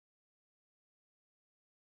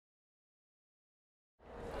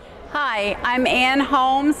Hi, I'm Ann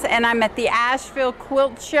Holmes and I'm at the Asheville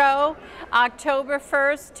Quilt Show, October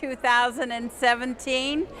 1st,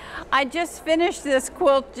 2017. I just finished this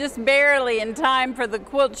quilt just barely in time for the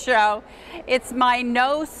quilt show. It's my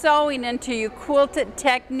no sewing until you quilt it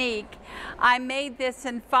technique. I made this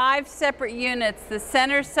in 5 separate units, the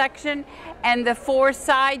center section and the 4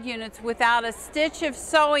 side units, without a stitch of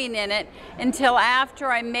sewing in it until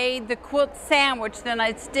after I made the quilt sandwich. Then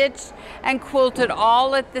I stitched and quilted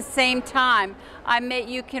all at the same time.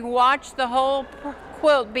 You can watch the whole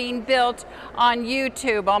quilt being built on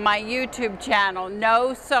YouTube, on my YouTube channel,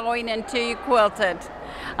 No Sewing Until You Quilt It.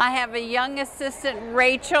 I have a young assistant,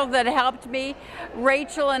 Rachel, that helped me.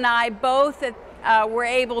 Rachel and I both were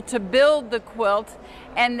able to build the quilt,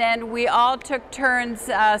 and then we all took turns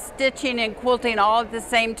stitching and quilting all at the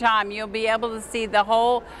same time. You'll be able to see the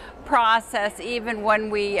whole process even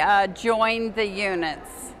when we join the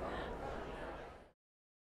units.